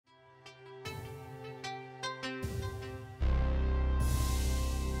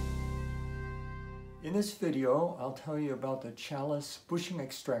In this video, I'll tell you about the Challis bushing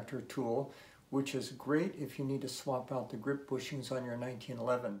extractor tool, which is great if you need to swap out the grip bushings on your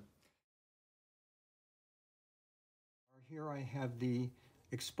 1911. Here I have the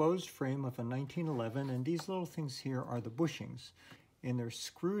exposed frame of a 1911, and these little things here are the bushings. And they're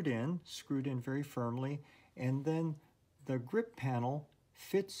screwed in very firmly, and then the grip panel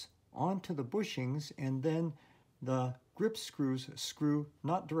fits onto the bushings, and then the grip screws screw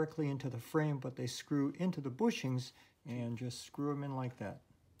not directly into the frame, but they screw into the bushings and just screw them in like that.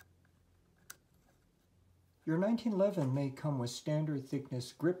 Your 1911 may come with standard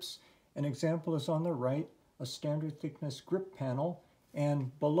thickness grips. An example is on the right, a standard thickness grip panel,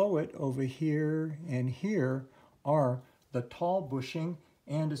 and below it over here and here are the tall bushing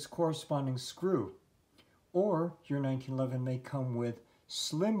and its corresponding screw. Or your 1911 may come with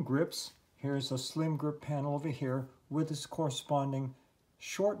slim grips. Here's a slim grip panel over here with its corresponding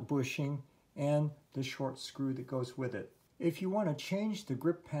short bushing and the short screw that goes with it. If you want to change the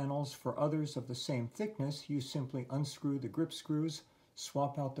grip panels for others of the same thickness, you simply unscrew the grip screws,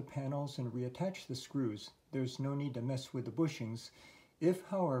 swap out the panels, and reattach the screws. There's no need to mess with the bushings. If,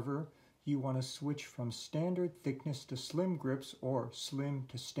 however, you want to switch from standard thickness to slim grips or slim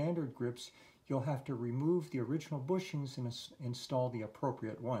to standard grips, you'll have to remove the original bushings and install the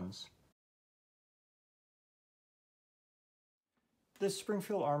appropriate ones. This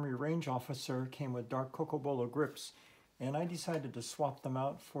Springfield Armory Range Officer came with dark Cocobolo grips, and I decided to swap them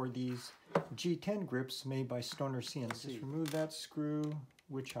out for these G10 grips made by Stoner CNC. Just remove that screw,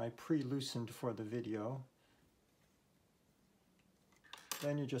 which I pre-loosened for the video.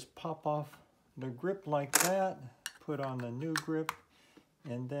 Then you just pop off the grip like that, put on the new grip,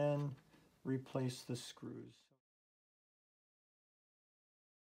 and then replace the screws.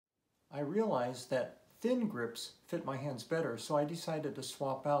 I realized that thin grips fit my hands better, so I decided to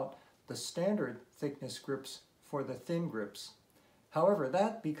swap out the standard thickness grips for the thin grips. However,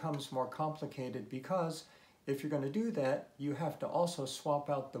 that becomes more complicated because if you're going to do that, you have to also swap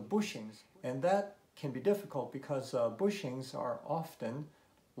out the bushings, and that can be difficult because bushings are often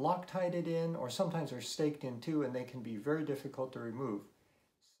Loctited in, or sometimes are staked in too, and they can be very difficult to remove.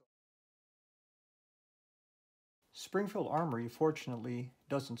 Springfield Armory fortunately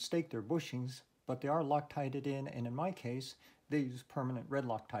doesn't stake their bushings, but they are Loctited in, and in my case they use permanent red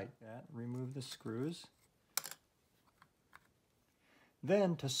Loctite. Remove the screws.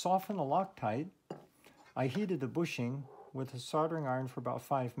 Then to soften the Loctite, I heated the bushing with a soldering iron for about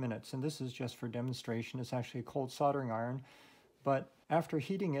 5 minutes, and this is just for demonstration. It's actually a cold soldering iron, but after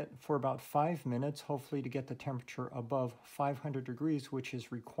heating it for about 5 minutes, hopefully to get the temperature above 500 degrees, which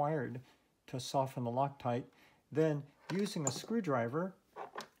is required to soften the Loctite, then using a screwdriver,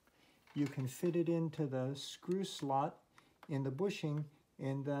 you can fit it into the screw slot in the bushing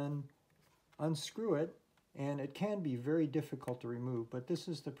and then unscrew it, and it can be very difficult to remove, but this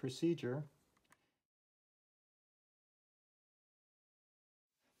is the procedure.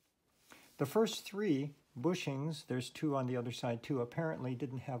 The first 3 bushings, there's 2 on the other side too, apparently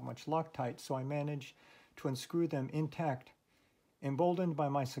didn't have much Loctite, so I managed to unscrew them intact. Emboldened by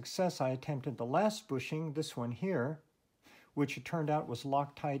my success, I attempted the last bushing, this one here, which it turned out was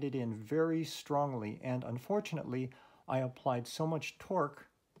Loctited in very strongly, and unfortunately I applied so much torque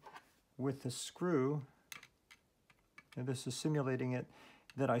with the screw, and this is simulating it,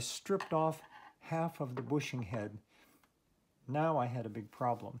 that I stripped off half of the bushing head. Now I had a big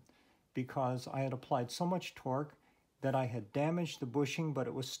problem, because I had applied so much torque that I had damaged the bushing, but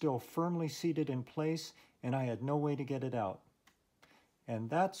it was still firmly seated in place, and I had no way to get it out. And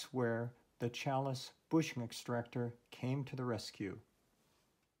that's where the Challis bushing extractor came to the rescue.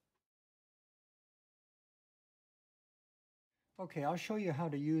 Okay, I'll show you how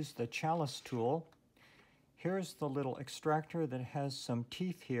to use the Challis tool. Here's the little extractor that has some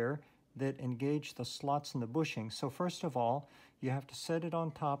teeth here that engage the slots in the bushing. So first of all, you have to set it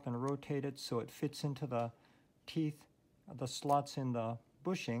on top and rotate it so it fits into the teeth, the slots in the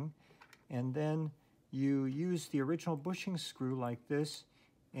bushing, and then you use the original bushing screw like this,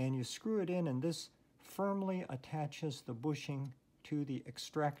 and you screw it in, and this firmly attaches the bushing to the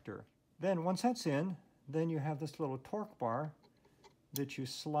extractor. Then once that's in, then you have this little torque bar that you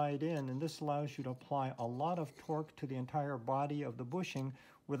slide in, and this allows you to apply a lot of torque to the entire body of the bushing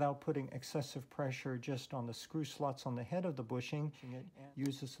without putting excessive pressure just on the screw slots on the head of the bushing.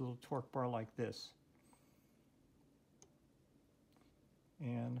 Use this little torque bar like this.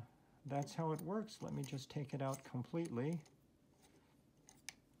 And that's how it works. Let me just take it out completely.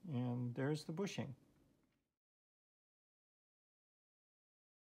 And there's the bushing.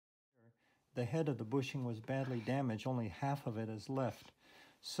 The head of the bushing was badly damaged, only half of it is left.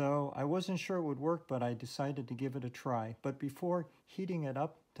 So I wasn't sure it would work, but I decided to give it a try. But before heating it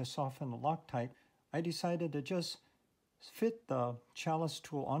up to soften the Loctite, I decided to just fit the Challis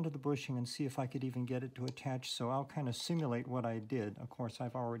tool onto the bushing and see if I could even get it to attach. So I'll kind of simulate what I did. Of course,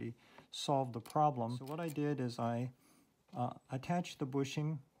 I've already solved the problem. So what I did is I attached the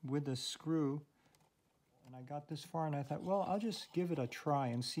bushing with a screw, and I got this far and I thought, well, I'll just give it a try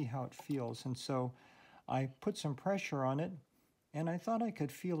and see how it feels. And so I put some pressure on it, and I thought I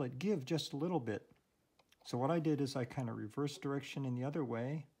could feel it give just a little bit. So what I did is I kind of reversed direction in the other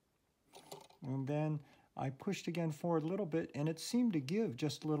way, and then I pushed again forward a little bit, and it seemed to give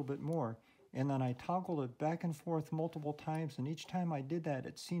just a little bit more. And then I toggled it back and forth multiple times, and each time I did that,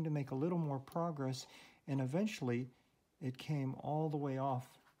 it seemed to make a little more progress, and eventually it came all the way off,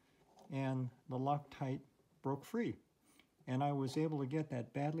 and the Loctite broke free. And I was able to get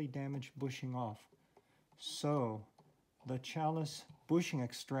that badly damaged bushing off. So the Challis bushing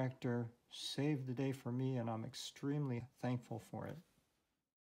extractor saved the day for me, and I'm extremely thankful for it.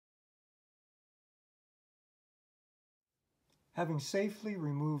 Having safely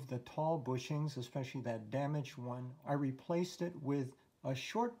removed the tall bushings, especially that damaged one, I replaced it with a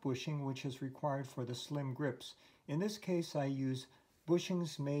short bushing which is required for the slim grips. In this case, I use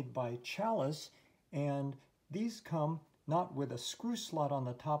bushings made by Challis, and these come not with a screw slot on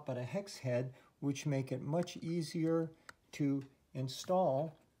the top but a hex head, which make it much easier to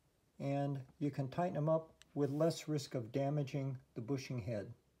install, and you can tighten them up with less risk of damaging the bushing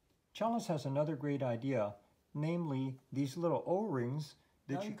head. Challis has another great idea, namely these little O-rings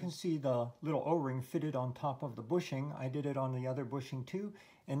that you can see the little O-ring fitted on top of the bushing. I did it on the other bushing too,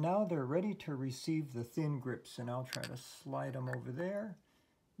 and now they're ready to receive the thin grips, and I'll try to slide them over there.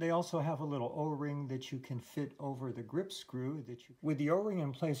 They also have a little O-ring that you can fit over the grip screw. With the O-ring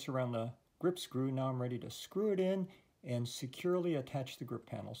in place around the grip screw, now I'm ready to screw it in and securely attach the grip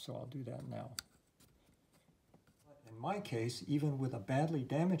panel, so I'll do that now. In my case, even with a badly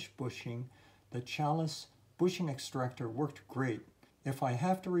damaged bushing, the Challis bushing extractor worked great. If I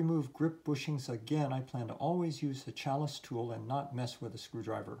have to remove grip bushings again, I plan to always use the Challis tool and not mess with a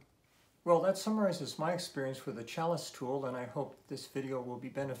screwdriver. Well, that summarizes my experience with the Challis tool, and I hope this video will be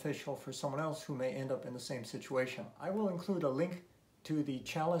beneficial for someone else who may end up in the same situation. I will include a link to the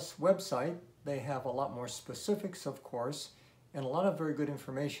Challis website. They have a lot more specifics, of course, and a lot of very good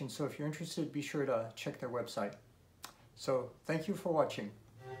information, so if you're interested, be sure to check their website. So, thank you for watching.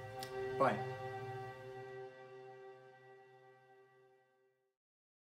 Bye.